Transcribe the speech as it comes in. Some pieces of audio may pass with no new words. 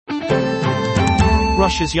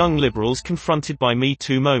Russia's young liberals confronted by Me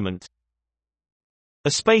Too moment. A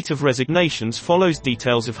spate of resignations follows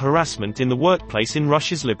details of harassment in the workplace in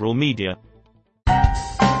Russia's liberal media.